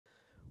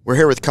We're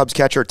here with Cubs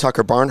catcher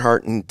Tucker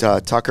Barnhart. And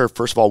Tucker,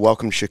 first of all,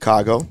 welcome to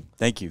Chicago.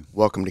 Thank you.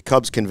 Welcome to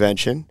Cubs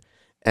Convention.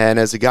 And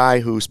as a guy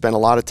who spent a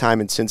lot of time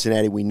in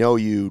Cincinnati, we know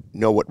you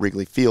know what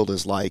Wrigley Field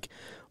is like.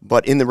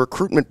 But in the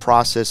recruitment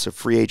process of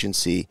free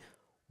agency,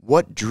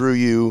 what drew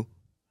you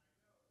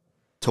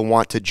to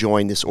want to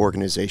join this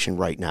organization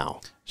right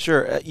now?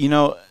 Sure.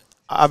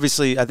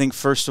 Obviously, I think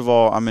first of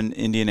all, I'm an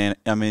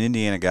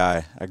Indiana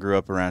guy. I grew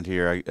up around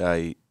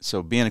here.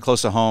 So being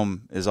close to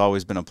home has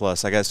always been a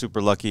plus. I got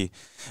super lucky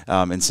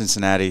in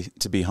Cincinnati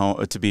to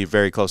be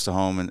very close to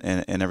home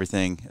and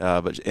everything.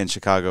 But in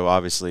Chicago,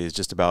 obviously, is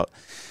just about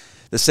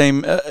the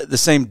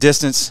same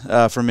distance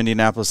from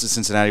Indianapolis as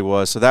Cincinnati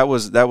was. So that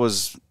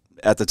was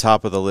at the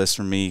top of the list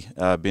for me,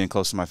 being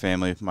close to my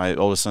family. My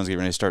oldest son's getting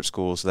ready to start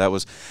school, so that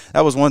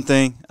was one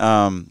thing.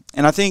 And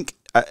I think.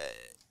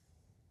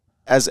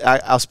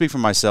 I'll speak for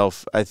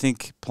myself. I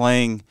think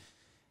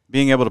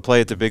being able to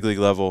play at the big league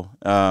level,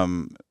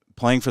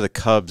 playing for the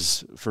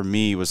Cubs for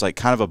me was like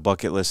kind of a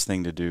bucket list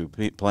thing to do.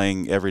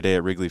 Playing every day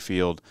at Wrigley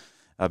Field,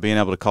 being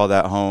able to call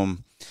that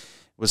home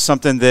was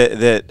something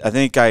that I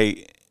think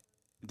I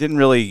didn't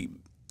really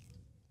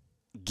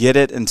get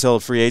it until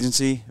free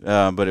agency,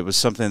 but it was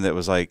something that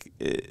was like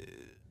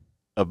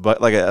a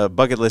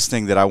bucket list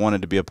thing that I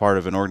wanted to be a part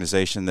of, an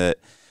organization that,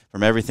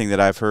 from everything that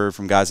I've heard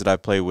from guys that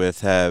I've played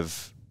with,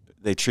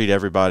 they treat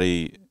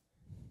everybody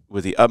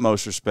with the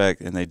utmost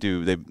respect, and they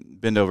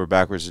bend over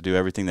backwards to do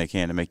everything they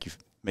can to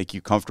make you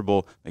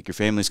comfortable, make your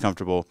families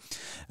comfortable,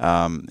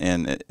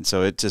 and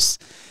so it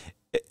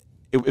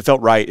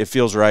felt right. It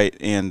feels right,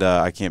 and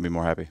I can't be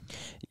more happy.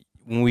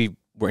 When we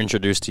were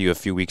introduced to you a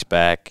few weeks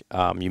back,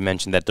 you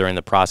mentioned that during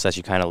the process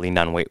you kind of leaned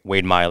on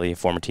Wade Miley, a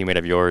former teammate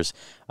of yours,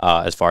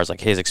 as far as like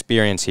his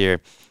experience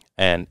here.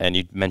 And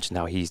you mentioned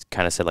how he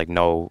kind of said, like,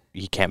 no,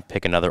 he can't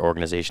pick another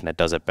organization that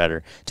does it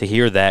better. To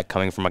hear that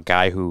coming from a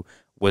guy who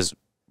was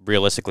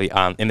realistically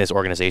in this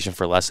organization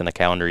for less than a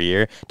calendar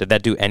year, did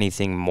that do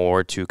anything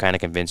more to kind of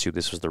convince you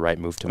this was the right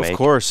move to make? Of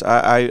course.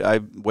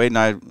 Wade and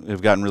I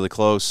have gotten really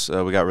close.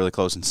 We got really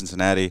close in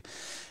Cincinnati.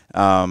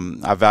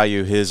 I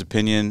value his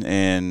opinion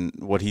and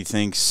what he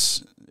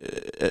thinks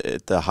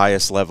at the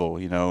highest level,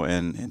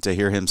 and to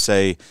hear him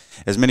say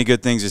as many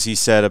good things as he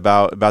said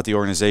about the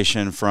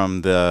organization,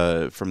 from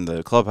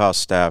the clubhouse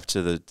staff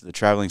to the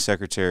traveling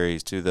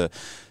secretaries to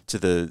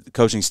the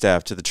coaching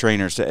staff to the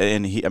trainers,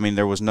 and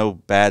there was no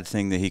bad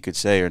thing that he could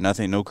say, or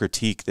no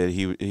critique that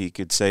he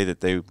could say that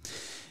they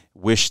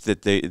wished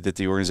that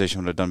the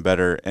organization would have done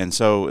better. And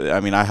so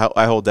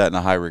I hold that in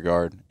a high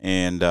regard,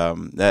 and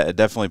that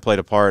definitely played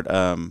a part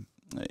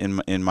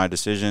in my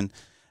decision.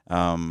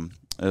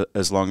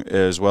 As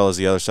well as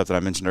the other stuff that I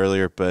mentioned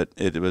earlier, but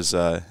it meant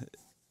a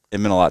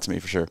lot to me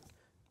for sure.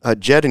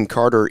 Jed and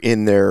Carter,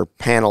 in their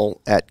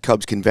panel at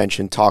Cubs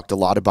Convention, talked a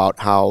lot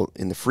about how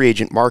in the free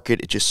agent market,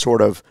 it just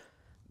sort of,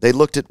 they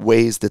looked at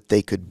ways that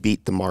they could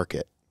beat the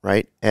market,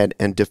 right?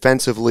 And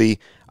defensively,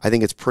 I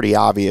think it's pretty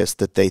obvious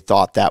that they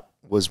thought that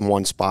was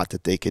one spot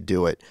that they could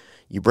do it.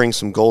 You bring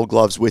some Gold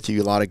Gloves with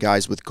you, a lot of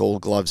guys with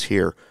Gold Gloves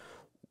here.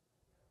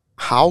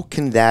 How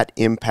can that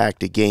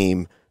impact a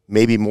game?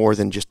 Maybe more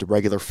than just a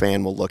regular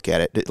fan will look at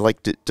it.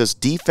 Like, does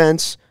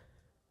defense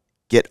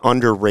get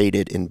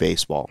underrated in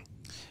baseball?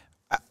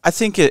 I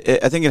think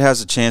it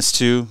has a chance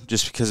to,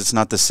 just because it's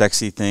not the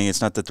sexy thing.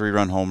 It's not the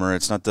 3-run homer.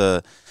 It's not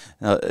the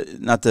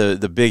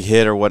big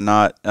hit or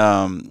whatnot.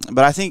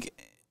 But I think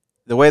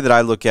the way that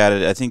I look at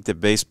it, I think that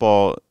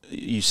baseball,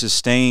 you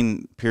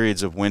sustain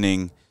periods of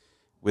winning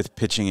with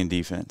pitching and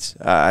defense.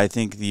 I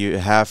think you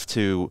have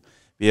to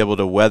be able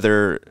to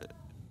weather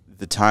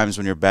the times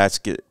when your bats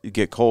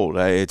get cold.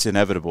 It's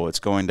inevitable. It's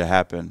going to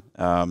happen.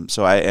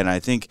 I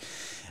think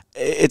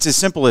it's as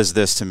simple as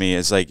this to me.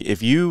 It's like,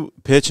 if you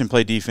pitch and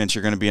play defense,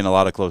 you're going to be in a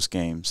lot of close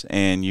games.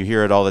 And you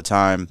hear it all the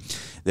time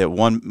that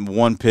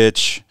one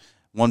pitch,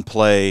 one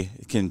play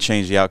can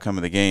change the outcome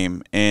of the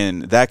game.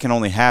 And that can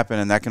only happen,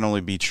 and that can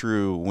only be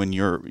true when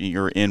you're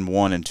in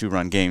 1- and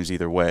 2-run games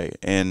either way.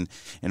 And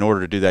in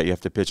order to do that, you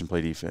have to pitch and play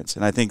defense.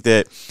 And I think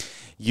that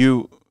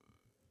you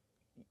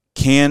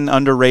can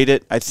underrate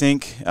it. I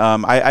think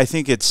I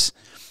think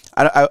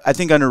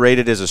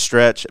underrated is a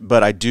stretch,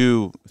 but I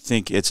do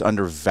think it's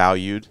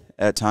undervalued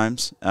at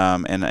times.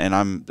 And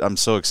I'm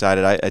so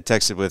excited. I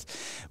texted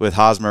with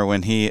Hosmer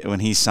when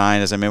he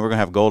signed. I said, man, we're gonna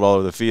have gold all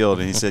over the field,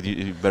 and he said,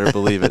 you better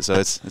believe it. So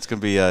it's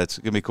gonna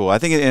be cool. I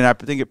think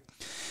it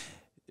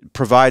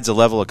provides a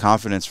level of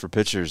confidence for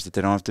pitchers that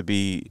they don't have to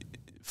be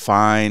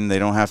fine. They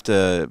don't have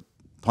to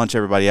punch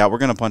everybody out. We're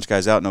gonna punch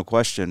guys out, no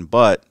question,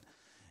 but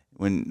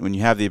when you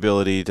have the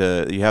ability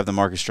you have the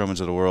Marcus Stromans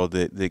of the world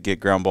that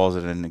get ground balls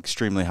at an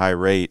extremely high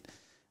rate.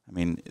 I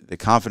mean, the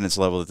confidence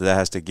level that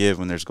has to give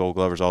when there's Gold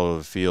Glovers all over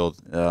the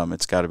field,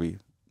 it's got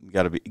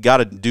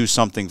to do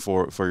something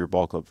for your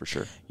ball club for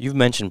sure. You've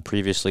mentioned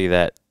previously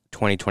that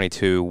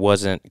 2022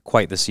 wasn't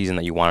quite the season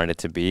that you wanted it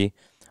to be.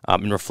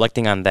 In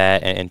reflecting on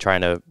that and trying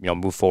to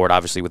move forward,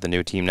 obviously with the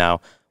new team now,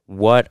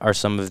 what are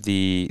some of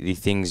the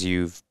things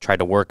you've tried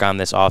to work on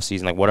this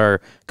offseason? Like, what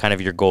are kind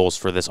of your goals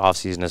for this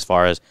offseason as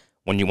far as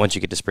once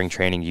you get to spring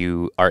training,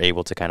 you are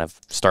able to kind of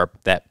start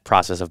that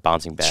process of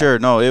bouncing back? Sure.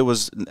 No, it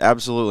was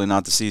absolutely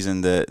not the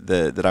season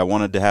that I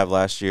wanted to have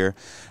last year,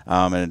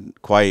 and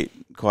quite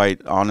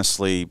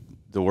honestly,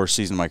 the worst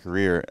season of my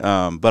career.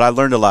 But I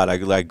learned a lot. I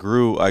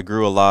grew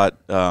a lot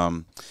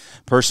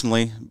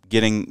personally,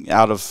 getting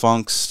out of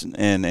funks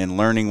and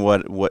learning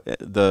what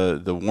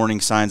the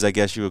warning signs, I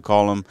guess you would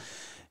call them,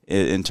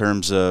 in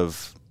terms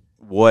of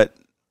what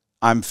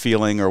I'm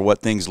feeling or what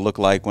things look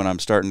like when I'm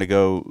starting to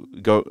go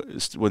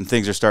when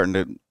things are starting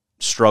to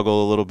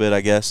struggle a little bit,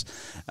 I guess,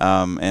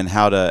 and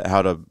how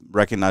to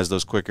recognize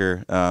those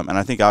quicker. And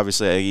I think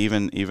obviously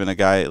even a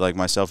guy like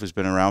myself who's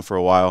been around for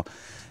a while,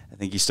 I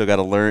think you still got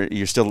to learn.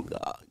 You're still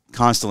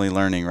constantly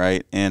learning,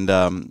 right? And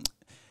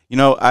you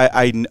know,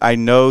 I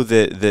know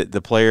that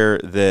the player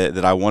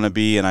that I want to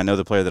be, and I know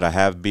the player that I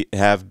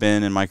have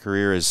been in my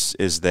career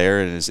is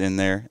there and is in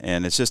there,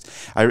 and it's just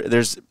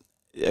there's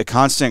a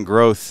constant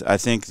growth, I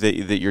think,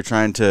 that you're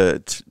trying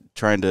to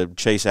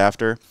chase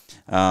after.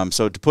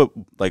 So to put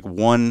like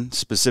one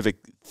specific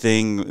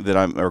thing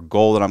or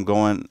goal that I'm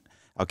going,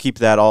 I'll keep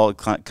that all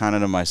kind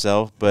of to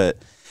myself. But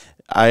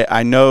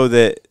I know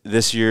that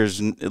last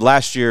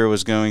year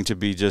was going to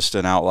be just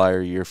an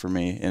outlier year for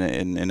me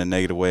in a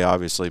negative way,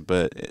 obviously.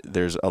 But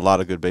there's a lot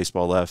of good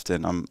baseball left,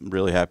 and I'm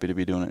really happy to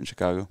be doing it in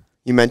Chicago.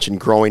 You mentioned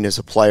growing as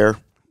a player.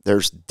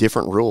 There's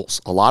different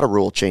rules. A lot of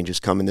rule changes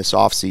coming this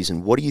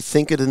offseason. What do you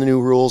think of the new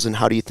rules, and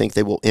how do you think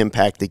they will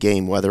impact the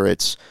game, whether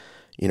it's,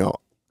 you know,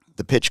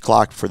 the pitch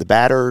clock for the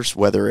batters,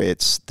 whether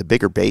it's the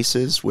bigger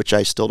bases, which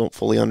I still don't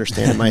fully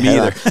understand in my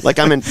head. Like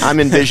I'm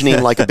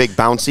envisioning like a big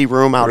bouncy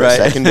room out at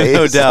second base.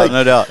 No doubt,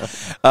 no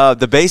doubt.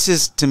 The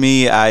bases, to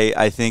me,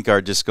 I think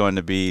are just going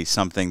to be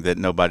something that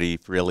nobody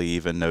really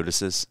even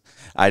notices.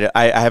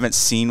 I haven't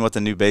seen what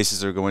the new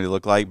bases are going to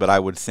look like, but I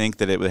would think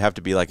that it would have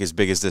to be like as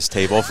big as this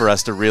table for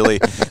us to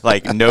really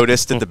like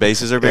notice that the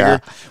bases are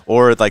bigger,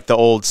 or like the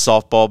old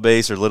softball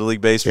base or little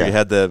league base where you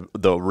had the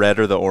red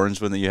or the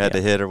orange one that you had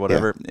to hit or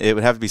whatever. It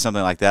would have to be something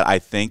like that, I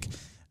think.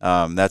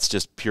 That's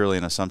just purely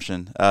an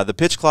assumption. The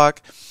pitch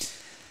clock,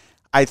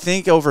 I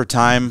think over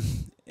time,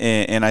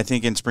 and I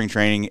think in spring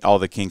training, all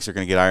the kinks are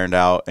going to get ironed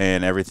out,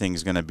 and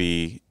everything's going to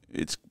be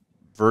it's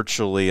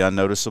virtually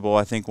unnoticeable,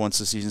 I think, once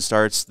the season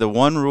starts. The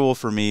one rule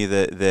for me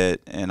that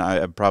and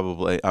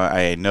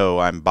I know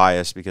I'm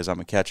biased because I'm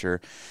a catcher,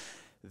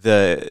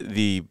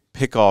 the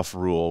pickoff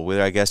rule,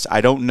 where I guess I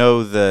don't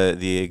know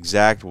the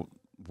exact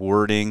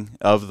wording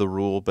of the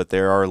rule, but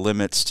there are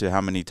limits to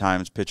how many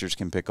times pitchers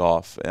can pick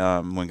off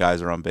when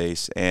guys are on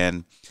base.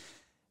 And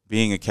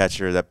being a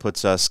catcher, that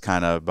puts us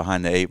kind of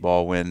behind the eight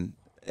ball when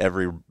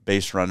every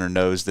base runner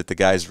knows that the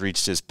guy's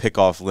reached his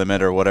pickoff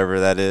limit or whatever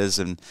that is,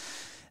 and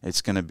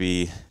it's going to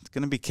be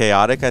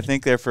chaotic, I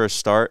think, there for a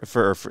start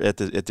at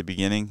the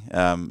beginning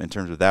in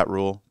terms of that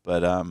rule.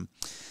 But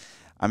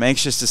I'm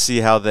anxious to see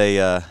how they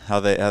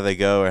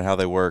go and how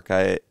they work.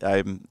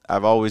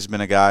 I've always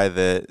been a guy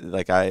that,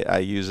 like, I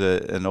use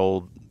an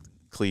old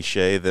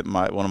cliche that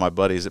one of my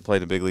buddies that played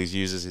in the big leagues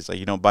uses. He's like,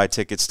 you don't buy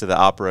tickets to the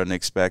opera and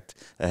expect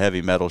a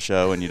heavy metal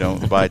show, and you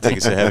don't buy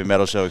tickets to a heavy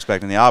metal show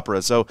expecting the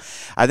opera. So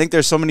I think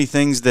there's so many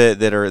things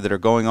that are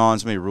going on,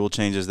 so many rule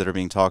changes that are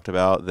being talked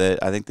about,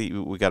 that I think that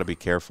we got to be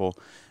careful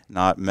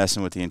not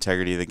messing with the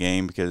integrity of the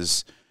game,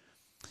 because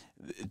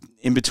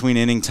in between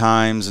inning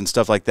times and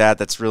stuff like that,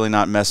 that's really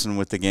not messing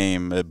with the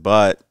game.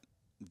 But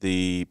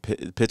the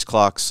pitch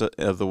clocks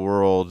of the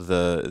world,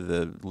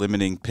 the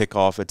limiting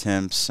pickoff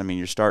attempts, I mean,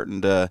 you're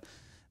starting to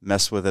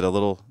mess with it a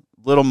little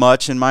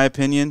much, in my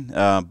opinion.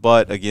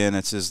 But again,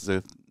 it's just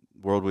the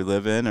world we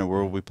live in and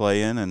world we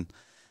play in, and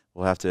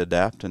we'll have to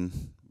adapt, and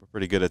we're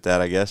pretty good at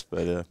that, I guess.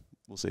 But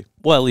we'll see.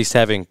 Well, at least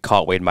having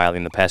caught Wade Miley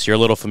in the past, you're a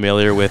little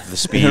familiar with the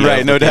speed.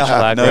 Right, no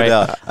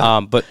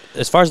doubt. But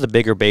as far as the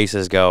bigger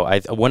bases go,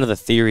 one of the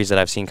theories that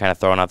I've seen kind of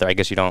thrown out there, I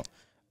guess you don't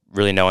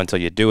really know until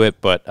you do it,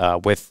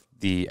 but with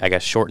the, I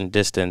guess, shortened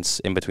distance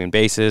in between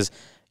bases,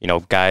 you know,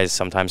 guys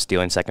sometimes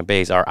stealing second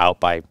base are out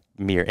by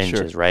mere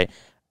inches, right?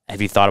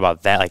 Have you thought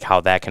about that, like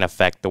how that can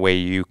affect the way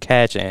you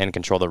catch and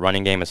control the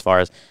running game, as far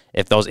as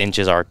if those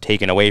inches are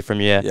taken away from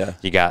you,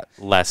 you got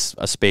less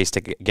space to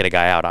get a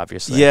guy out,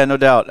 obviously? Yeah, no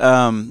doubt.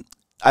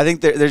 I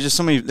think there's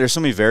so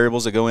many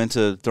variables that go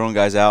into throwing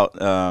guys out.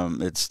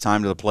 It's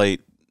time to the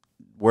plate,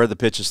 where the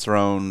pitch is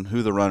thrown,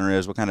 who the runner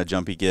is, what kind of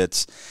jump he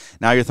gets.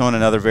 Now you're throwing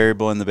another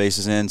variable in the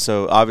bases in,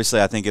 so obviously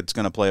I think it's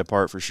going to play a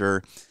part for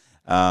sure.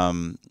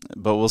 But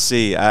we'll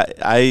see.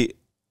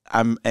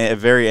 I'm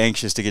very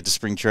anxious to get to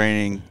spring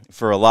training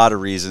for a lot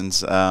of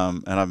reasons,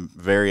 and I'm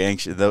very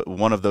anxious.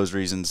 One of those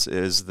reasons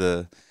is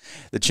the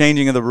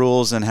changing of the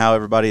rules and how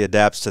everybody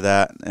adapts to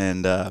that,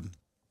 and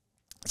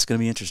it's going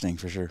to be interesting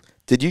for sure.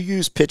 Did you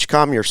use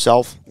PitchCom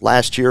yourself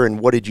last year, and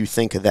what did you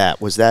think of that?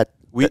 Was that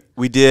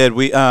we did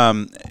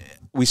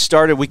we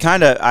started, we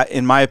kind of,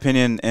 in my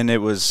opinion, and it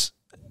was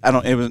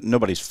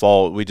nobody's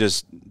fault. We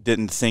just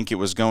didn't think it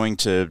was going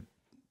to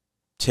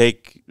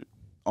take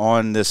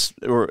on this,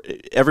 or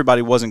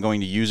everybody wasn't going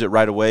to use it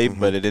right away,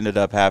 but it ended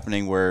up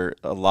happening where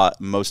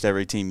most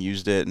every team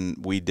used it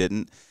and we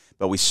didn't.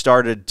 but we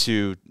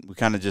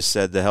kind of just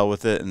said the hell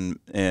with it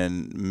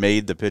and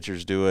made the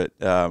pitchers do it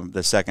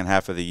the second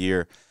half of the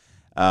year.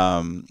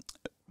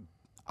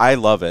 I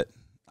love it.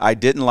 I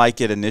didn't like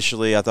it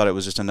initially. I thought it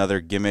was just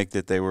another gimmick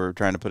that they were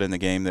trying to put in the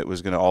game that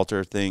was going to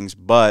alter things,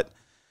 but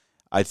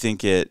I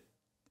think it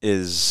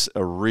is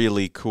a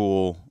really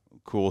cool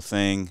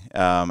thing,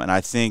 and I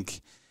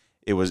think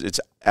it's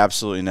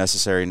absolutely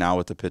necessary now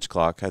with the pitch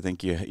clock. I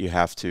think you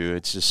have to.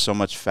 It's just so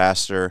much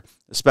faster,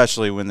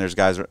 especially when there's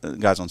guys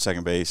on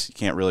second base. You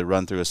can't really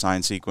run through a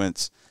sign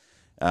sequence,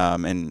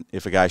 and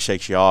if a guy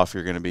shakes you off,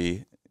 you're going to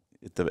be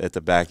at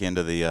the back end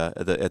of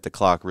the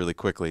clock really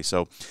quickly.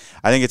 So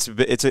I think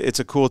it's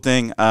a cool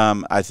thing.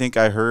 I think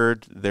I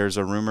heard there's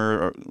a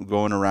rumor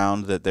going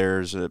around that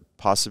there's a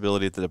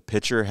possibility that the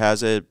pitcher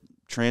has a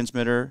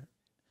transmitter.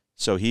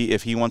 So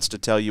if he wants to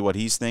tell you what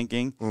he's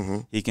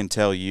thinking, he can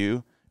tell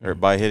you or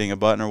by hitting a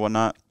button or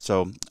whatnot.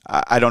 So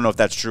I don't know if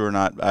that's true or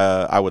not.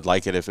 I would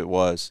like it if it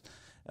was.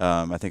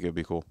 I think it would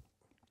be cool.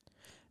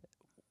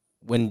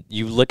 When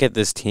you look at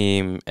this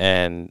team,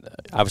 and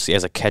obviously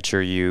as a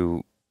catcher,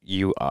 you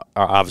are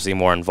obviously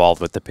more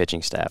involved with the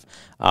pitching staff.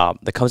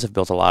 The Cubs have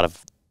built a lot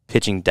of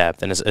pitching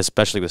depth, and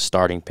especially with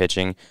starting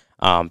pitching,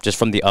 just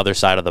from the other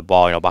side of the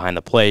ball, behind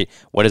the plate.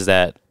 What is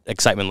that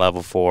excitement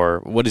level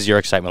for? What is your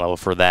excitement level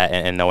for that,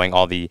 and knowing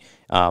all the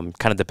kind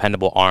of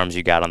dependable arms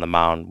you got on the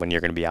mound when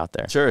you're going to be out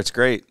there? Sure, it's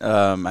great.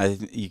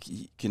 You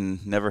can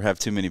never have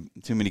too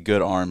many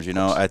good arms.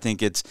 I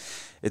think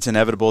it's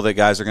inevitable that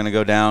guys are going to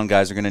go down.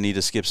 Guys are going to need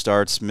to skip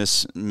starts,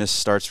 miss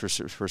starts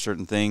for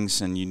certain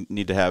things, and you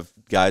need to have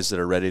guys that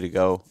are ready to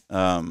go,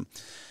 and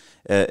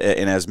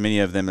as many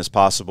of them as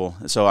possible.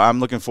 So I'm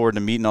looking forward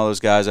to meeting all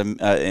those guys. I'm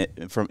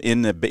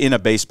in a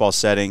baseball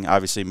setting,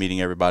 obviously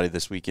meeting everybody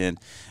this weekend,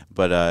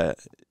 but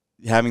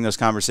having those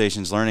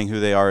conversations, learning who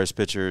they are as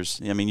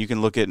pitchers. I mean, you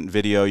can look at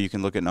video, you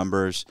can look at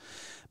numbers,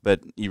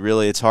 but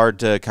it's hard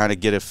to kind of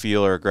get a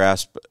feel or a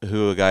grasp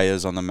who a guy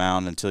is on the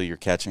mound until you're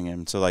catching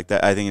him. So like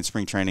that, I think in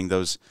spring training,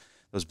 those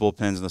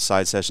bullpens and the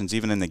side sessions,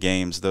 even in the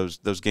games,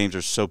 those games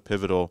are so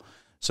pivotal,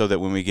 so that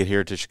when we get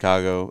here to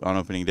Chicago on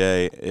opening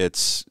day,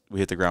 we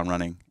hit the ground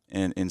running,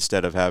 and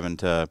instead of having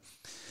to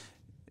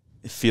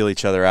feel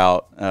each other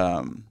out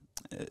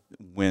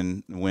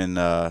when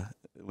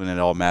it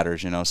all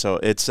matters, So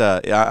it's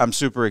I'm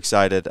super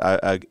excited.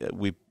 I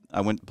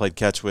went and played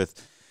catch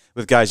with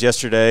guys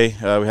yesterday.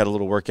 We had a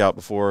little workout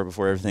before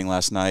everything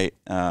last night,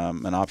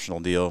 an optional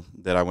deal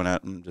that I went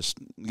out and just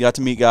got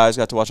to meet guys,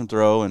 got to watch them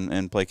throw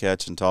and play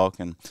catch and talk,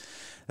 and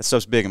that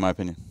stuff's big in my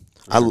opinion.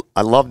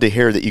 I love to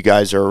hear that you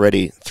guys are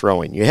already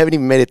throwing. You haven't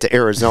even made it to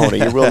Arizona.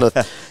 You're willing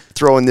to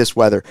throw in this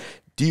weather.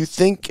 Do you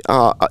think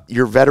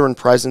your veteran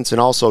presence,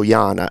 and also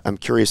Jan, I'm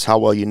curious how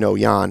well you know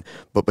Jan,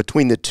 but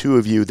between the two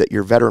of you, that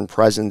your veteran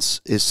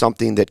presence is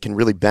something that can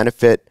really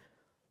benefit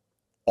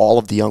all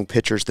of the young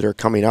pitchers that are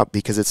coming up?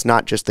 Because it's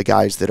not just the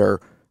guys that are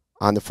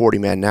on the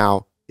 40-man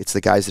now, it's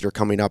the guys that are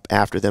coming up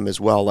after them as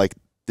well. Like,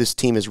 this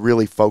team is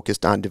really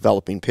focused on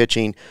developing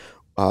pitching.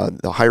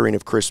 The hiring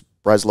of Craig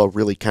Breslow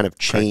really kind of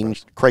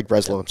changed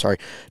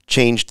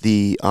changed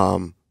the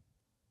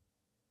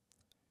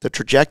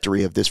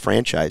trajectory of this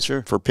franchise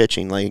for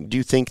pitching. Like, do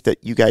you think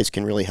that you guys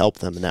can really help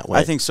them in that way?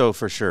 I think so,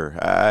 for sure.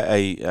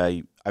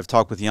 I've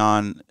talked with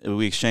Jan.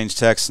 We exchanged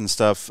texts and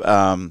stuff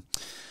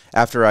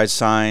after I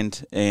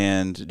signed,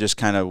 and just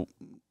kind of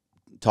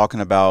talking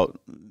about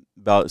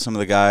some of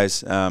the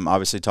guys.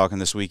 Obviously, talking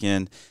this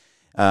weekend.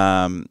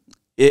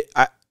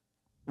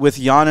 With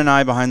Jan and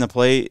I behind the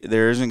plate,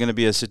 there isn't going to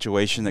be a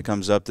situation that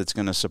comes up that's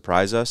going to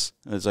surprise us.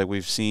 It's like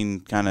we've seen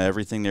kind of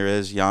everything there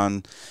is.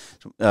 Jan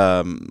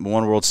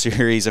won World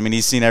Series. I mean,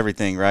 he's seen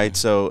everything, right?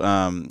 So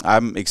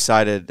I'm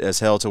excited as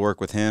hell to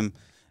work with him,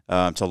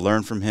 to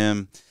learn from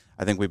him.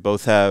 I think we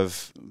both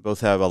have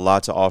a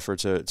lot to offer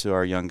to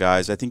our young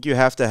guys. I think you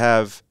have to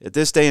have, at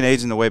this day and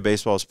age and the way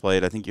baseball is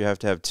played, I think you have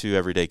to have two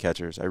everyday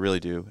catchers. I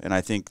really do. And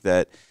I think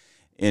that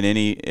at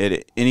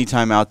any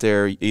time out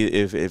there,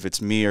 if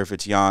it's me or if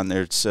it's Jan,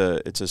 it's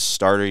a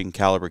starting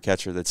caliber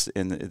catcher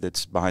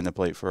that's behind the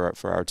plate for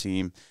our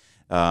team,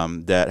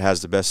 that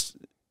has the best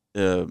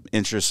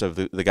interests of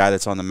the guy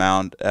that's on the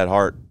mound at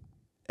heart.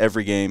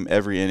 Every game,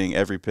 every inning,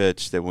 every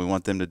pitch, that we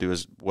want them to do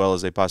as well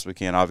as they possibly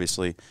can,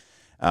 obviously.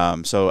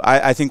 So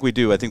I think we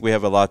do. I think we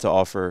have a lot to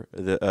offer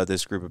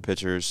this group of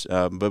pitchers,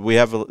 but we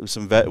have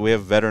we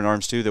have veteran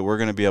arms too that we're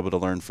going to be able to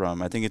learn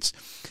from. I think it's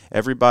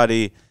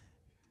everybody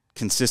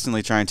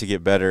consistently trying to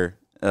get better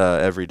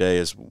every day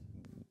is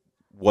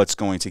what's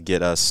going to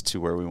get us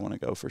to where we want to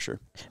go, for sure.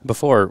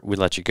 Before we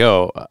let you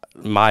go,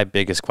 my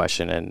biggest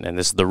question, and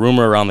this is the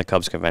rumor around the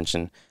Cubs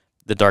convention,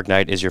 The Dark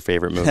Knight is your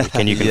favorite movie.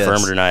 Can you confirm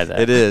Yes, or deny that?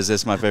 It is.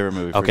 It's my favorite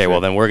movie. Okay, sure.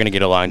 well, then we're going to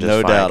get along just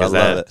no fine. doubt. I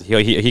love it.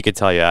 He could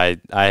tell you. I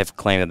have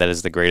claimed that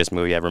is the greatest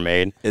movie ever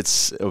made.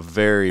 It's a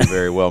very,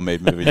 very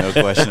well-made movie. No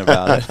question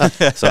about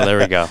it. So there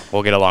we go.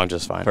 We'll get along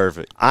just fine.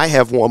 Perfect. I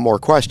have one more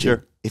question.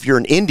 Sure. If you're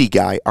an indie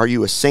guy, are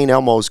you a St.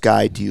 Elmo's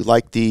guy? Do you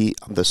like the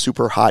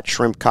super hot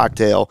shrimp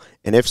cocktail?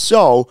 And if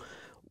so,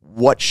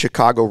 what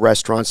Chicago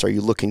restaurants are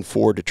you looking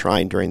forward to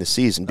trying during the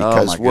season?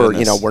 Because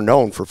we're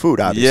known for food,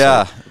 obviously.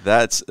 Yeah,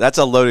 that's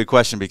a loaded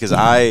question because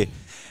I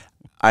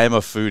am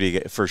a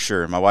foodie for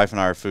sure. My wife and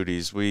I are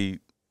foodies. We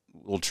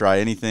will try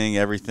anything,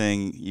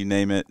 everything, you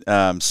name it.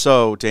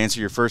 So to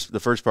answer the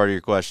first part of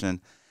your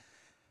question,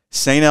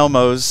 St.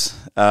 Elmo's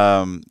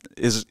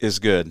is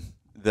good.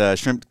 The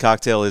shrimp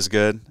cocktail is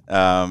good.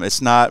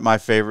 It's not my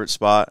favorite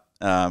spot.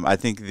 I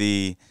think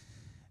the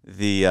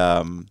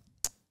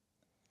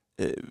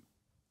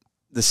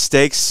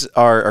steaks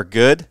are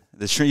good.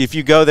 If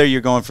you go there,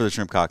 you're going for the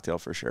shrimp cocktail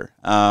for sure.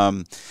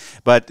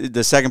 But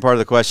the second part of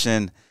the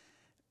question,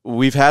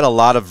 we've had a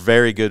lot of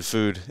very good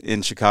food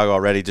in Chicago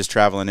already, just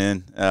traveling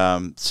in.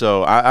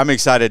 So I'm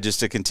excited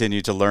just to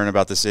continue to learn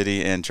about the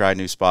city and try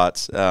new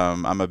spots.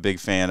 I'm a big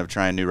fan of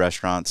trying new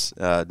restaurants,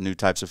 new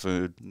types of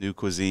food, new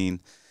cuisine.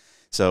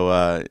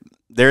 So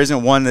there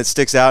isn't one that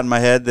sticks out in my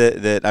head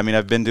that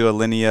I've been to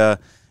Alinea.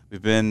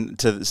 We've been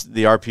to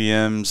the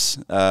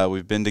RPMs.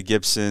 We've been to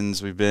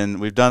Gibson's. We've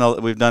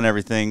done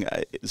everything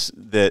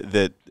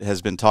that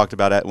has been talked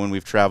about when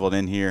we've traveled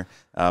in here.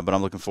 But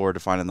I'm looking forward to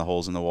finding the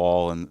holes in the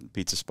wall and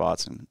pizza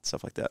spots and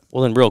stuff like that.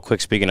 Well, then, real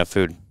quick, speaking of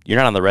food, you're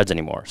not on the Reds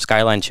anymore.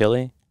 Skyline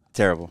Chili.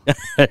 Terrible.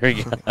 There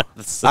we go.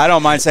 I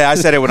don't mind saying I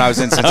said it when I was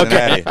in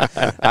Cincinnati.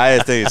 Okay. I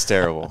think it's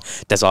terrible.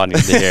 That's all I need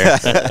to hear.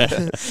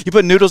 You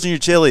put noodles in your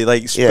chili,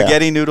 like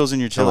spaghetti noodles in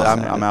your chili.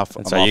 I'm out.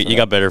 You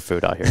got better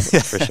food out here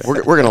for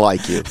sure. We're gonna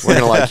like you. We're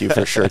gonna like you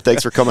for sure.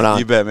 Thanks for coming on.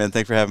 You bet, man.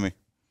 Thanks for having me.